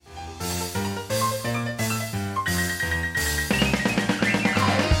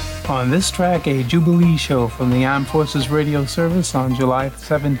On this track, a Jubilee show from the Armed Forces Radio Service on July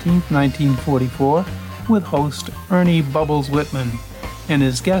 17, 1944, with host Ernie Bubbles Whitman. And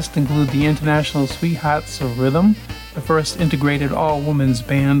his guests include the International Sweethearts of Rhythm, the first integrated all-women's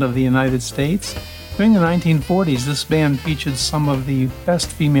band of the United States. During the 1940s, this band featured some of the best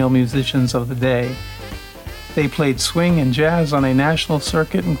female musicians of the day. They played swing and jazz on a national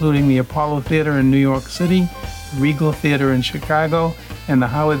circuit, including the Apollo Theater in New York City, the Regal Theater in Chicago, and the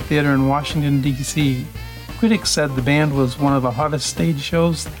Howard Theater in Washington, D.C. Critics said the band was one of the hottest stage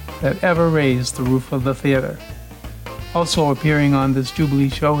shows that ever raised the roof of the theater. Also appearing on this Jubilee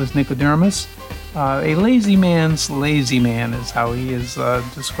show is Nicodemus. A lazy man's lazy man is how he is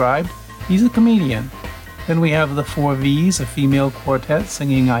described. He's a comedian. Then we have the Four V's, a female quartet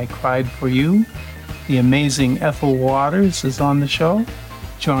singing I Cried for You. The amazing Ethel Waters is on the show.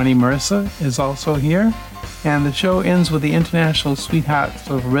 Johnny Mercer is also here. And the show ends with the International Sweethearts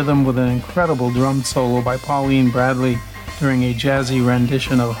of Rhythm with an incredible drum solo by Pauline Bradley during a jazzy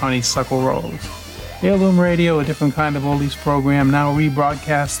rendition of Honeysuckle Rose. Heirloom Radio, a different kind of oldies program, now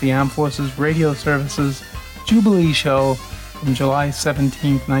rebroadcasts the Armed Forces Radio Service's Jubilee show from July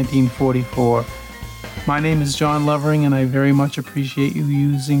 17, 1944. My name is John Lovering, and I very much appreciate you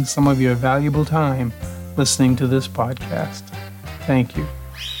using some of your valuable time listening to this podcast. Thank you.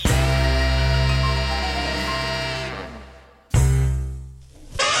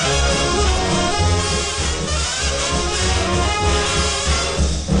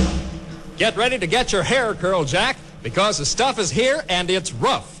 Get ready to get your hair curled, Jack, because the stuff is here and it's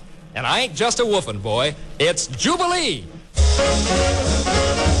rough. And I ain't just a woofing boy, it's Jubilee.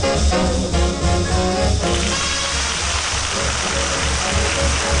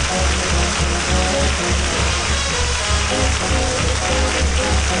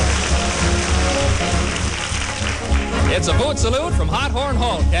 It's a boot salute from Hot Horn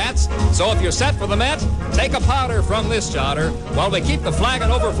Hall, cats. So if you're set for the Met, take a powder from this jotter while we keep the flagon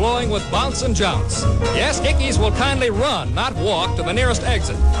overflowing with bounce and jounce. Yes, Ickies will kindly run, not walk, to the nearest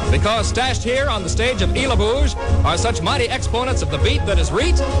exit, because stashed here on the stage of Ila Bouge are such mighty exponents of the beat that is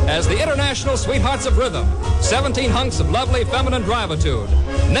reet as the International Sweethearts of Rhythm, 17 hunks of lovely feminine drivitude.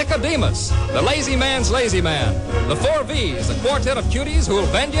 Nicodemus, the lazy man's lazy man. The Four V's, a quartet of cuties who'll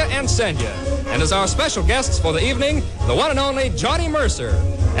bend you and send you. And as our special guests for the evening, the one and only Johnny Mercer,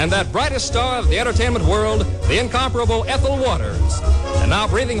 and that brightest star of the entertainment world, the incomparable Ethel Waters. And now,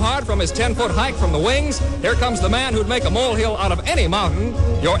 breathing hard from his 10-foot hike from the wings, here comes the man who'd make a molehill out of any mountain,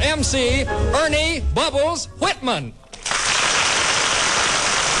 your MC, Ernie Bubbles Whitman.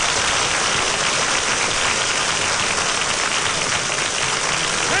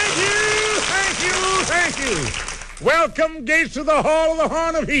 Thank you. Welcome, gates, to the Hall of the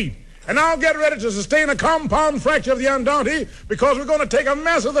Horn of Heat. And now get ready to sustain a compound fracture of the undaunted, because we're going to take a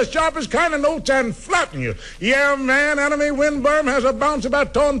mess of the sharpest kind of notes and flatten you. Yeah, man, Enemy Windburn has a bounce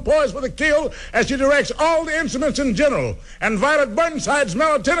about tone poised for the kill as she directs all the instruments in general, and Violet Burnside's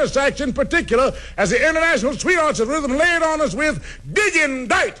mellow sax in particular, as the International Sweethearts of Rhythm laid on us with Diggin'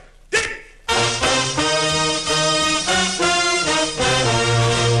 Dite. Dig!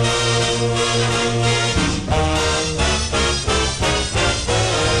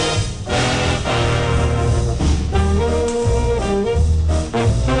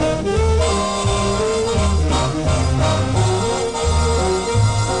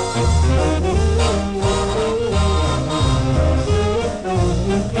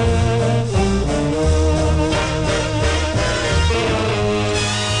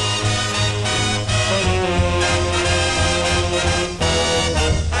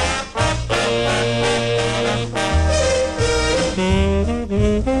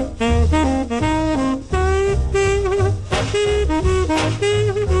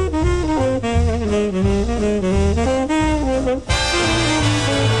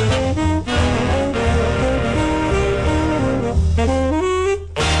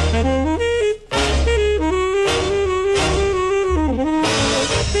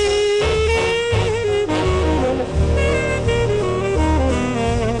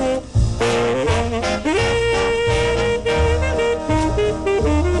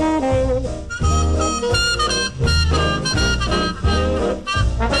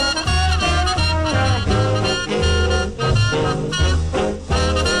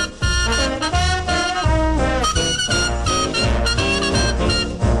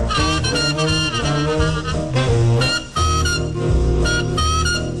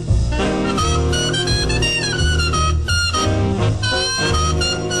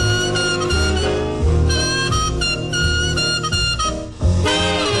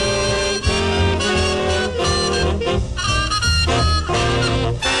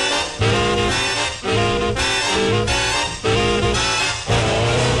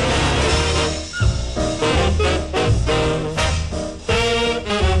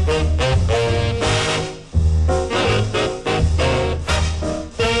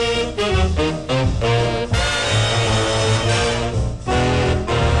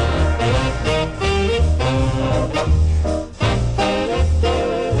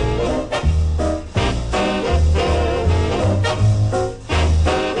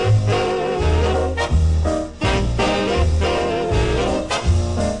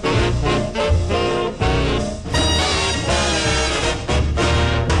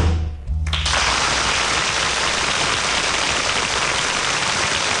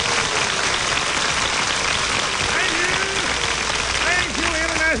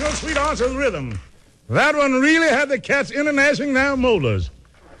 Force of the Rhythm. That one really had the cats internashing their molars.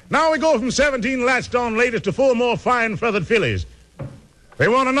 Now we go from 17 latched-on ladies to 4 more fine feathered fillies. They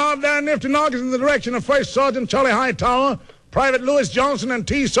want to nod their nifty noggins in the direction of First Sergeant Charlie Hightower, Private Lewis Johnson, and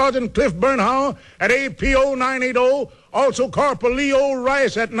T. Sergeant Cliff Bernhauer at APO 980, also Corporal Leo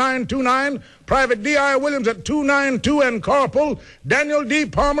Rice at 929, Private D.I. Williams at 292, and Corporal Daniel D.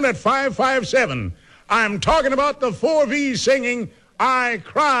 Palmer at 557. I'm talking about the 4Vs singing, I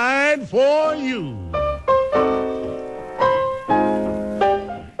Cried for You.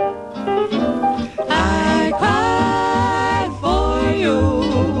 I cried for you.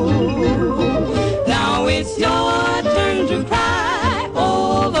 Now it's your turn to cry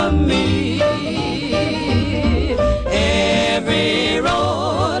over me. Every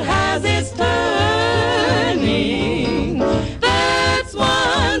road has its turning. That's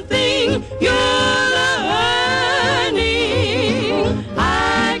one thing you're learning.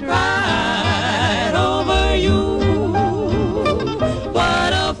 I cried over you.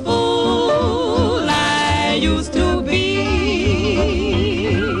 What a fool I used to be.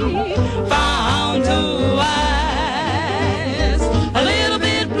 Found two eyes a little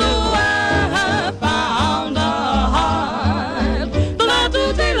bit bluer. Found a heart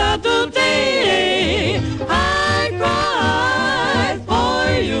la-do-dee. I cried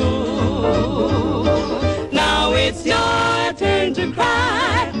for you. Now it's your turn to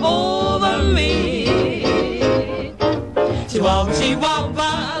cry over me.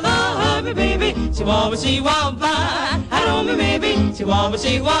 Chihuahua, love me, baby. Chihuahua, I don't me, baby.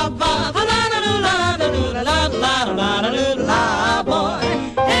 Chihuahua, la-la-la-la-la-la-la-la-la-la-la, boy.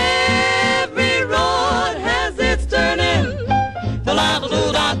 Every road has its turning. The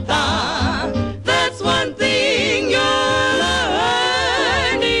la-la-la-la-la. That's one thing you're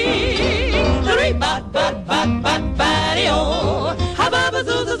learning. The re-bat-bat-bat-bat-bat-io.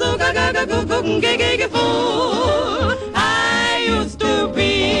 Ha-ba-ba-zoo-zoo-zoo-ga-ga-ga-goo-goo-gay-gay-gay-fool. I used to be.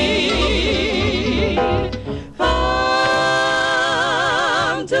 Found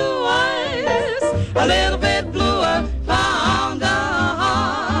two eyes a little bit bluer. Found a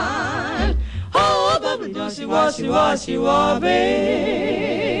heart. Oh, bubbly, washy-washy-washy-wa,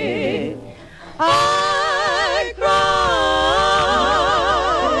 babe. I cried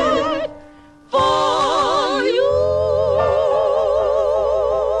for you.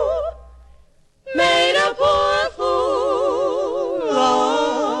 Made a poor fool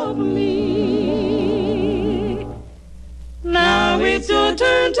of me. Now it's your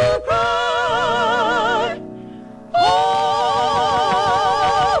turn to cry over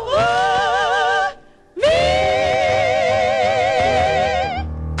me.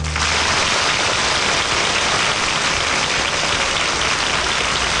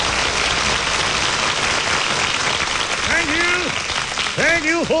 Thank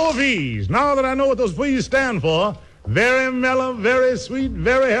you, 4Vs. Now that I know what those V's stand for, very mellow, very sweet,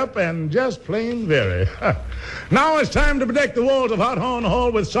 very hip, and just plain very. Now it's time to bedeck the walls of Hot Horn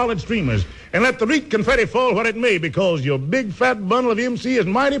Hall with solid streamers and let the reek confetti fall where it may, because your big fat bundle of MC is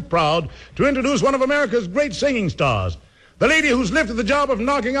mighty proud to introduce one of America's great singing stars, the lady who's lifted the job of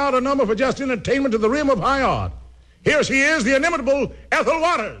knocking out a number for just entertainment to the rim of high art. Here she is, the inimitable Ethel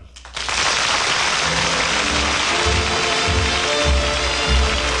Waters.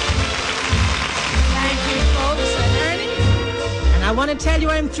 I want to tell you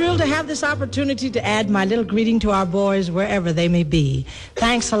I'm thrilled to have this opportunity to add my little greeting to our boys wherever they may be.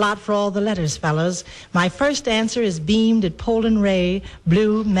 Thanks a lot for all the letters, fellas. My first answer is beamed at Poland Ray,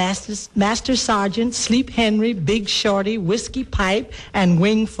 Blue, Master Sergeant, Sleep Henry, Big Shorty, Whiskey Pipe, and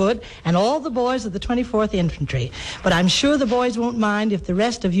Wingfoot, and all the boys of the 24th Infantry. But I'm sure the boys won't mind if the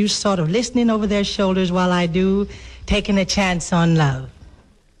rest of you sort of listening over their shoulders while I do, taking a chance on love.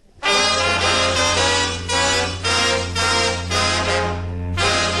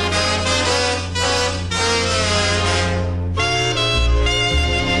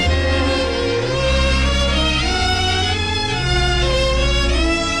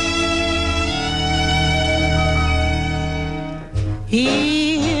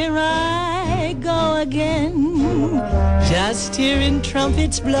 Here I go again, just hearing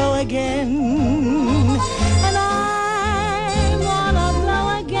trumpets blow again. And I wanna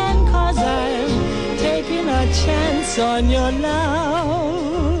blow again, 'cause I'm taking a chance on your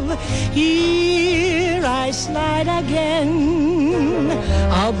love. Here I slide again,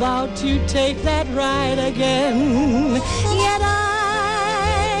 about to take that ride again. Yet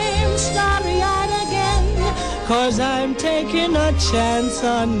I'm starry-eyed again, 'cause I'm taking a chance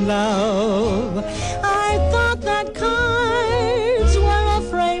on love. I thought that cards were a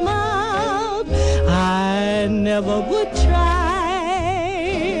frame-up I never would try.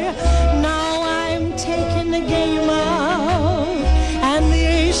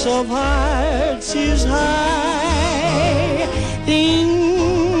 House of Hearts is high.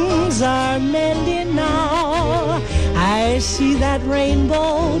 Things are mending now. I see that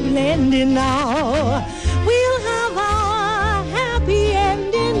rainbow blending now. We'll have our happy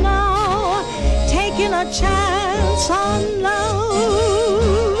ending now. Taking a chance on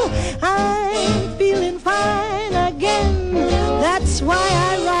love. I'm feeling fine again. That's why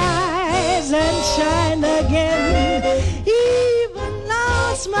I rise and shine again. Even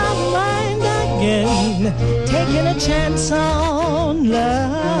lost my mind again. Taking a chance on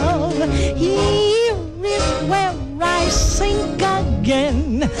love. Here is where I sink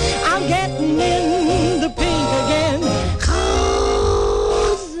again. I'm getting in the pink again.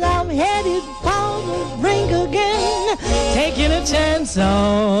 'Cause I'm headed for the brink again. Taking a chance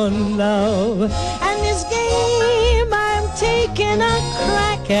on love. And this game I'm taking a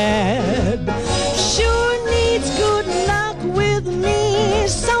crack at sure needs good luck with me.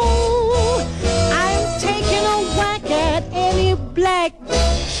 So I'm taking a whack at any black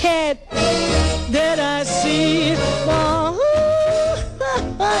cat that I see. Oh,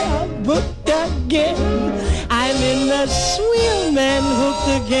 I'm booked again. I'm in the swim and hooked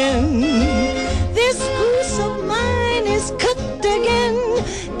again. This goose of mine is cooked again.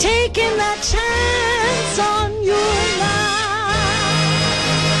 Taking a chance on your life.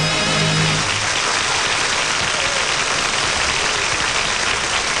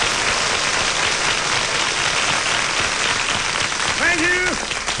 Thank you.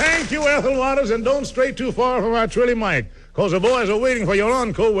 Thank you, Ethel Waters, and don't stray too far from our trilly mic, because the boys are waiting for your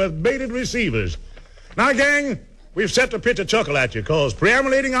encore with baited receivers. Now, gang, we've set to pitch a chuckle at you, because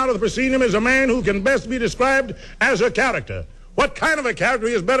preambulating out of the proscenium is a man who can best be described as a character. What kind of a character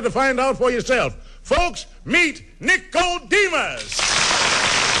he is better to find out for yourself. Folks, meet Nicodemus.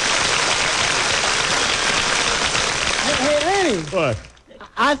 Hey, Ernie. What?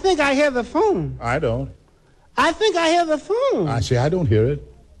 I think I hear the phone. I don't. I think I hear the phone. I don't hear it.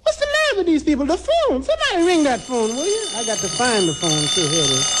 What's the matter with these people? The phone. Somebody ring that phone, will you? I got to find the phone, too. Here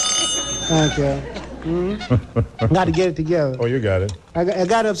it is. Thank you. Got to get it together. Oh, you got it. I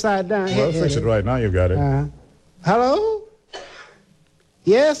got it upside down. Well, fix it right now. You got it. Hello?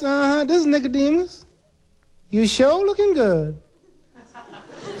 Yes, this is Nicodemus. You sure looking good.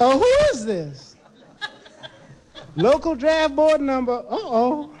 Oh, who is this? Local draft board number.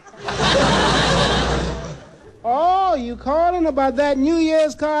 Uh-oh. Oh, you calling about that New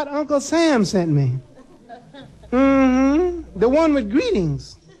Year's card Uncle Sam sent me? Mm-hmm. The one with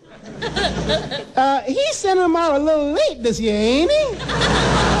greetings. He sent them out a little late this year, ain't he?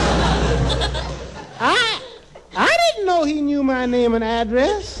 I didn't know he knew my name and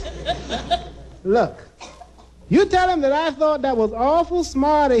address. Look, you tell him that I thought that was awful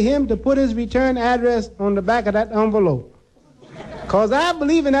smart of him to put his return address on the back of that envelope. 'Cause I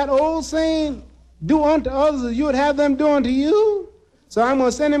believe in that old saying, do unto others as you would have them do unto you. So I'm going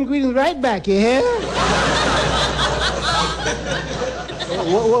to send him greetings right back, you hear?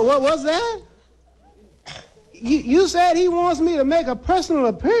 What was that? You said he wants me to make a personal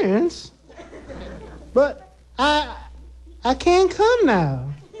appearance, but I can't come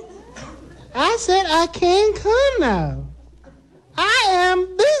now. I said I can't come now. I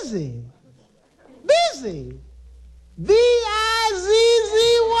am busy. Busy. B-I-Z-Z-Y.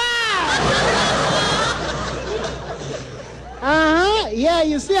 Yeah,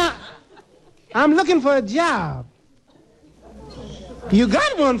 you see, I'm looking for a job. You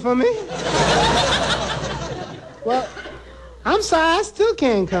got one for me? Well, I'm sorry, I still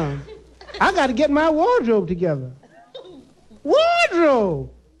can't come. I got to get my wardrobe together. Wardrobe!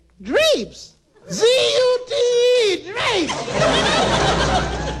 Drapes! Z-U-T-E! Drapes!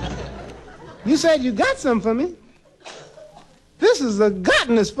 You said you got some for me. This is the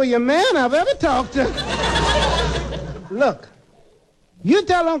gottenest for your man I've ever talked to. Look, you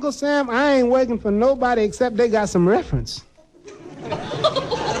tell Uncle Sam I ain't working for nobody except they got some reference.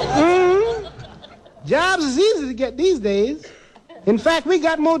 Jobs is easy to get these days. In fact, we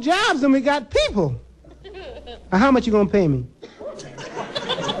got more jobs than we got people. Now, how much you gonna pay me?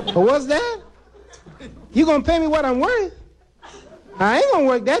 Or what's that? You gonna pay me what I'm worth? I ain't gonna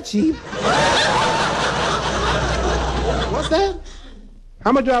work that cheap. What's that?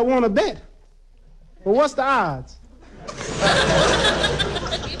 How much do I want to bet? Well, what's the odds?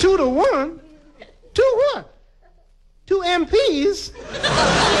 2 to 1? 2 what? 2 MPs?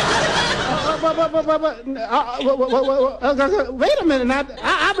 Wait a minute. Now,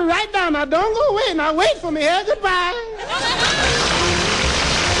 I'll be right down. Now, don't go away. Now, wait for me here. Goodbye.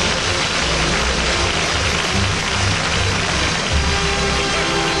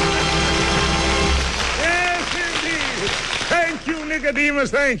 Yes, indeed. Thank you,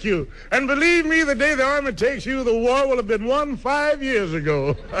 Nicodemus, thank you. And believe me, the day the Army takes you, the war will have been won 5 years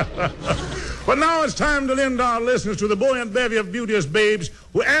ago. But now it's time to lend our listeners to the buoyant bevy of beauteous babes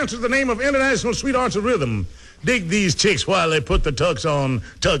who answer the name of International Sweethearts of Rhythm. Dig these chicks while they put the tux on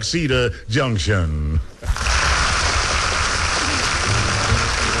Tuxedo Junction.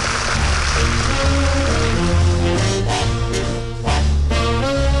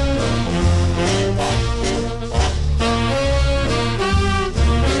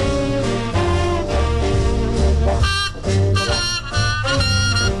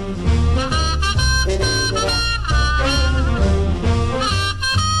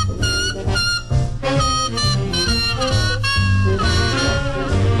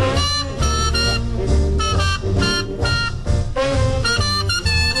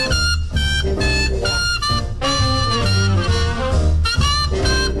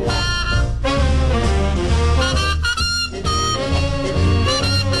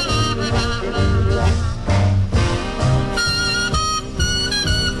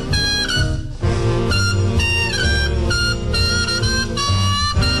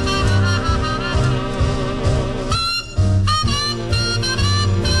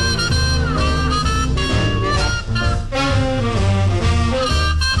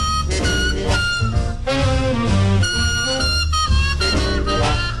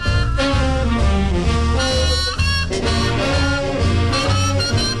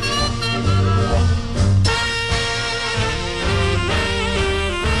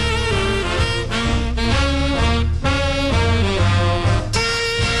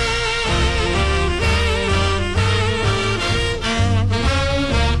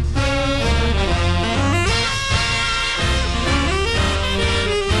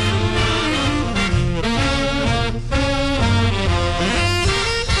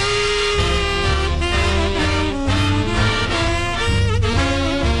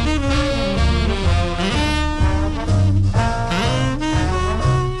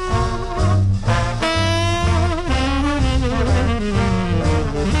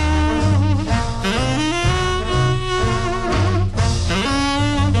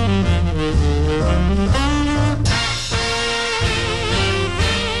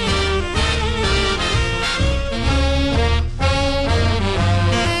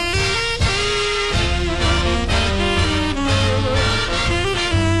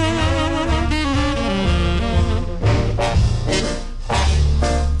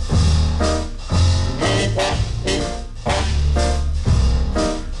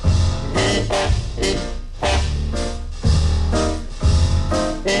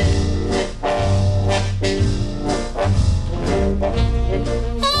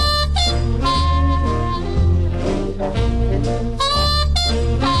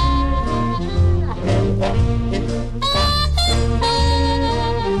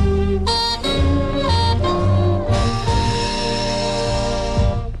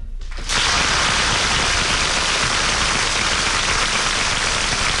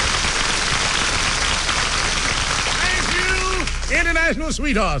 International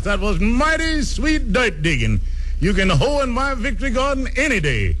Sweethearts. That was mighty sweet dirt digging. You can hoe in my victory garden any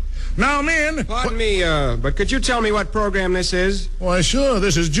day. Now, men... Pardon me, but could you tell me what program this is? Why, sure,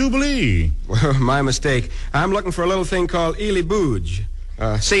 this is Jubilee. Well, my mistake. I'm looking for a little thing called Ely Booge.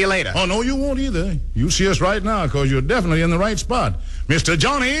 See you later. Oh, no, you won't either. You see us right now, because you're definitely in the right spot. Mr.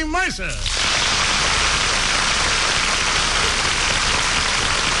 Johnny Mercer.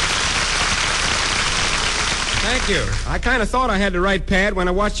 Thank you. I kind of thought I had the right pad when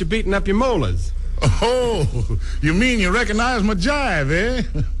I watched you beating up your molars. Oh, you mean you recognize my jive, eh?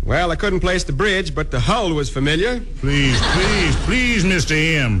 Well, I couldn't place the bridge, but the hull was familiar. Please, Mr.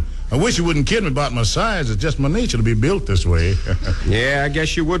 M. I wish you wouldn't kid me about my size. It's just my nature to be built this way. Yeah, I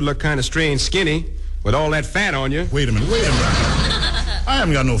guess you would look kind of strange skinny with all that fat on you. Wait a minute. I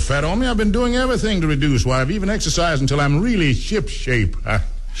haven't got no fat on me. I've been doing everything to reduce. Why, I've even exercised until I'm really ship shape.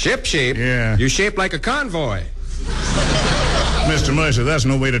 Ship shape? Yeah. You shaped like a convoy. Mr. Mercer, that's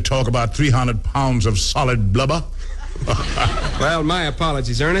no way to talk about 300 pounds of solid blubber. Well, my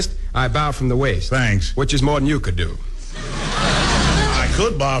apologies, Ernest. I bow from the waist. Thanks. Which is more than you could do. I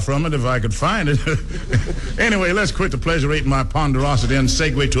could borrow from it if I could find it. Anyway, let's quit the pleasure-rating my ponderosity and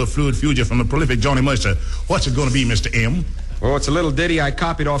segue to a fluid future from the prolific Johnny Mercer. What's it going to be, Mr. M? Oh, it's a little ditty I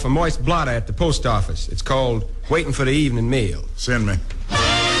copied off a moist blotter at the post office. It's called Waiting for the Evening Meal. Send me.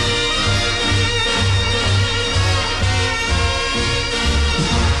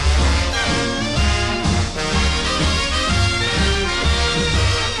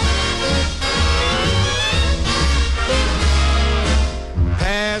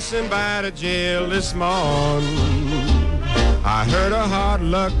 Passing by the jail this morning, I heard a hard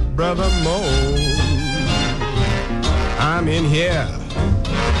luck brother moan. I'm in here,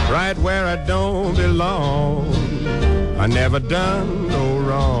 right where I don't belong. I never done no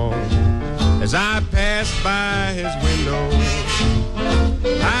wrong. As I passed by his window,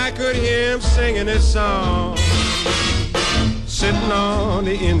 I could hear him singing his song. Sitting on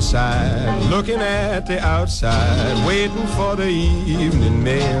the inside, looking at the outside, waiting for the evening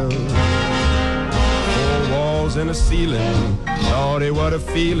mail. 4 walls and a ceiling, Lordy, what a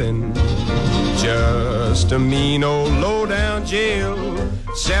feeling. Just a mean old low-down jail,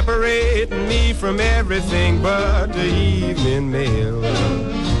 separating me from everything but the evening mail.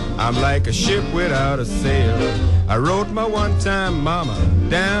 I'm like a ship without a sail. I wrote my one-time mama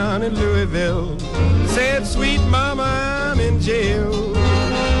down in Louisville. Said, sweet mama, I'm in jail.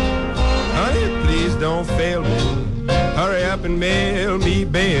 Honey, please don't fail me. Hurry up and mail me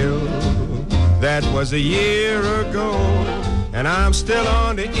bail. That was a year ago, and I'm still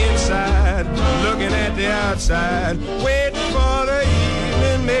on the inside, looking at the outside, waiting for the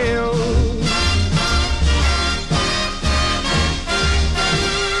evening mail.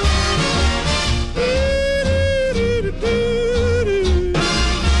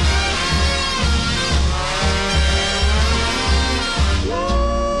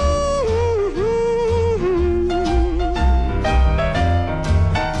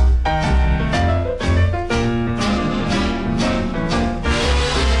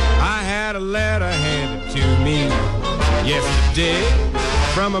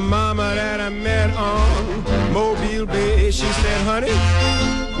 From a mama that I met on Mobile Bay. She said, honey,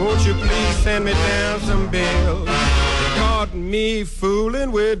 won't you please send me down some bills? They caught me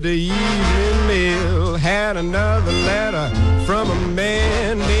fooling with the evening mail. Had another letter from a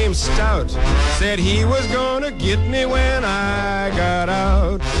man named Stout. Said he was gonna get me when I got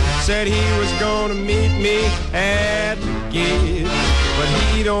out. Said he was gonna meet me at the gate, but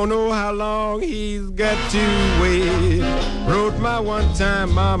he don't know how long he's got to wait. Wrote my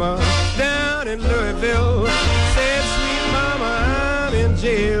one-time mama down in Louisville. Said, sweet mama, I'm in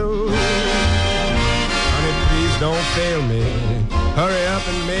jail. Honey, please don't fail me. Hurry up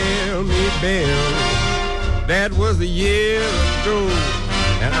and mail me bail. That was a year ago,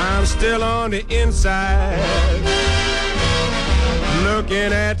 and I'm still on the inside,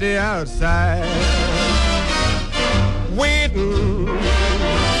 looking at the outside, waiting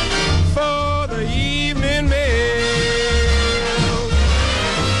for the evening mail.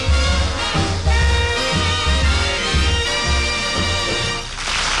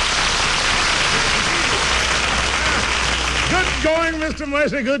 Good going, Mr.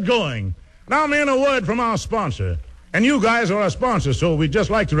 Mercer, good going. Now, man, a word from our sponsor. And you guys are our sponsors, so we'd just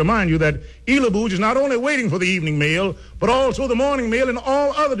like to remind you that Elabouge is not only waiting for the evening mail, but also the morning mail and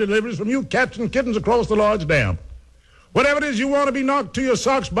all other deliveries from you cats and kittens across the large dam. Whatever it is you want to be knocked to your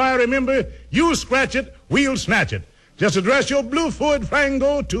socks by, remember, you scratch it, we'll snatch it. Just address your blue Ford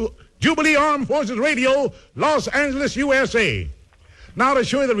Frango to Jubilee Armed Forces Radio, Los Angeles, USA. Now, to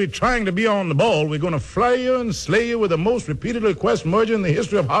show you that we're trying to be on the ball, we're going to fly you and slay you with the most repeated request merger in the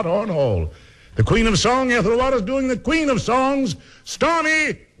history of Hot Horn Hall. The Queen of Song, Ethel Waters, doing the Queen of Songs,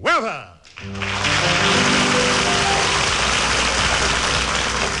 Stormy Weather.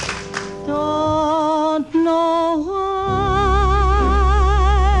 Don't know why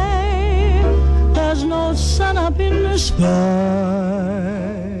there's no sun up in the sky.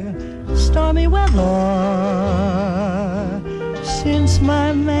 Stormy weather since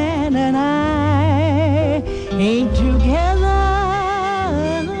my man and I ain't together.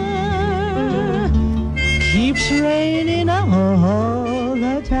 Keeps raining all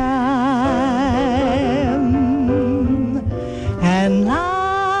the time, and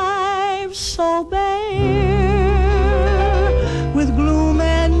life's so bare, with gloom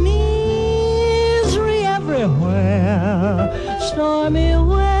and misery everywhere. Stormy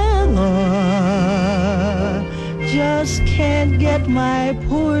weather, just can't get my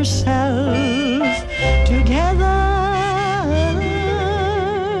poor self together.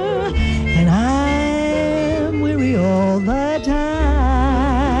 All the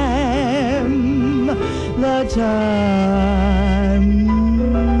time,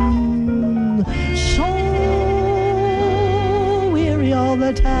 so weary all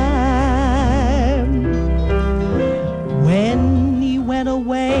the time. When he went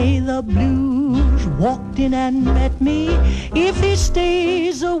away, the blues walked in and met me. If he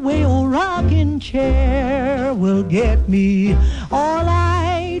stays away, old rocking chair will get me. All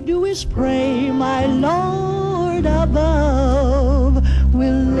I do is pray, my Lord above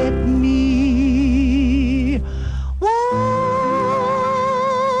will let me walk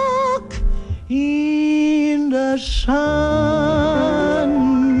in the sun.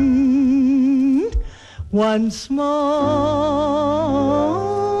 once more.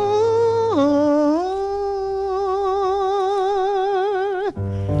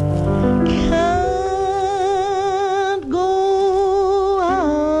 Can't go on.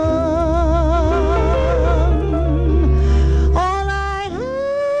 All I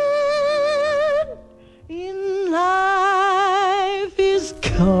had in life is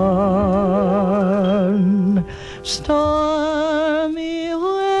gone. Stormy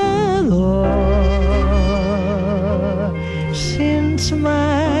weather, since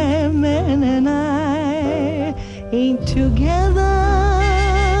my man and I ain't together,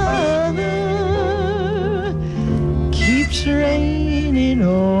 keeps raining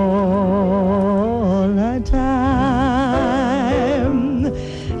all the time,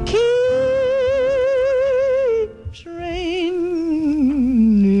 keeps raining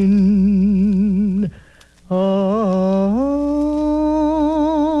all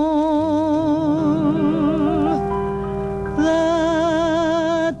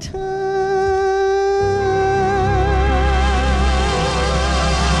the time.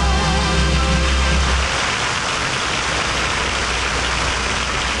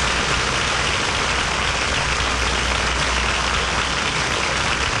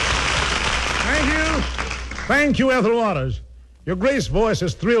 Thank you, Ethel Waters. Your grace voice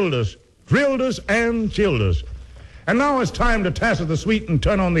has thrilled us and chilled us. And now it's time to tacit the sweet and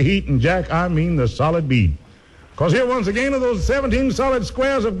turn on the heat, and Jack, I mean the solid beat. Because here once again are those 17 solid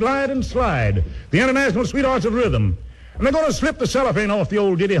squares of glide and slide, the international sweethearts of rhythm. And they're going to slip the cellophane off the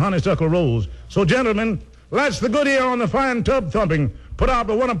old ditty honeysuckle rolls. So, gentlemen, latch the good ear on the fine tub thumping. Put out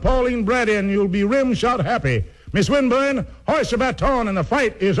the one of Pauline Brady, and you'll be rim shot happy. Miss Winburn, hoist your baton, and the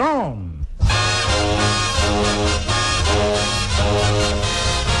fight is on.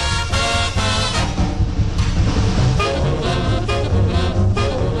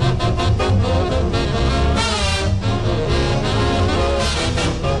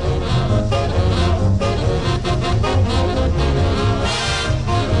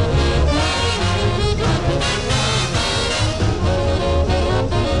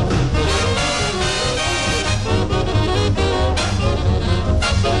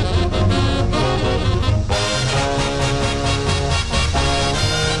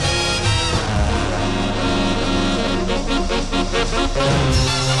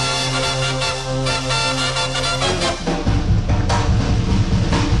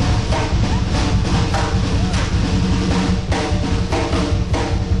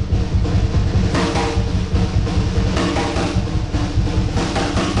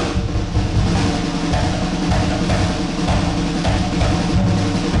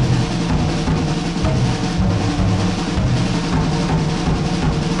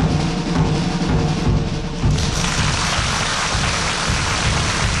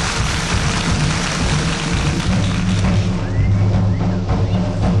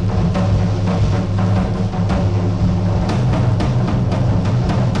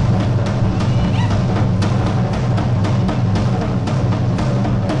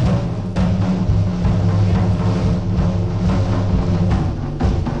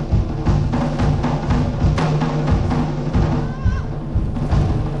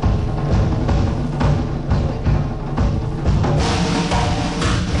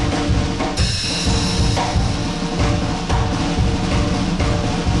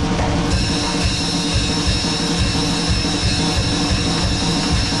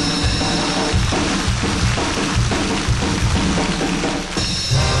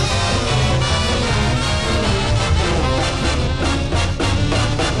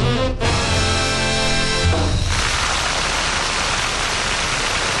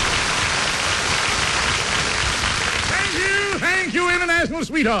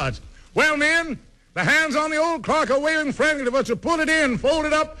 Sweethearts. Well, men, the hands on the old clock are waving frantically to us to pull it in, fold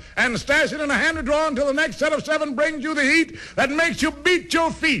it up, and stash it in a hand drawer until the next set of 7 brings you the heat that makes you beat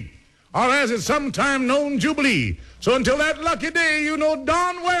your feet, or as it's sometime known, Jubilee. So until that lucky day, you know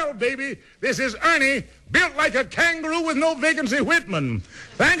darn well, baby, this is Ernie, built like a kangaroo with no vacancy Whitman,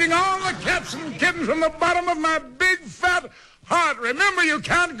 thanking all the cats and kittens from the bottom of my big fat heart. Remember, you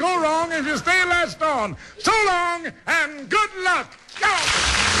can't go wrong if you stay latched on. So long, and good luck. Go!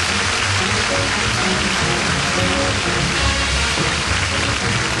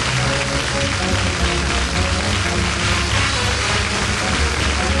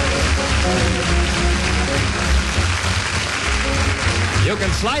 You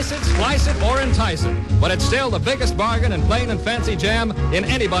can slice it, splice it, or entice it, but it's still the biggest bargain in plain and fancy jam in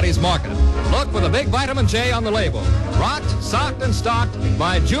anybody's market. Look for the big vitamin J on the label. Rocked, socked, and stocked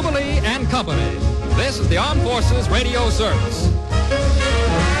by Jubilee and Company. This is the Armed Forces Radio Service.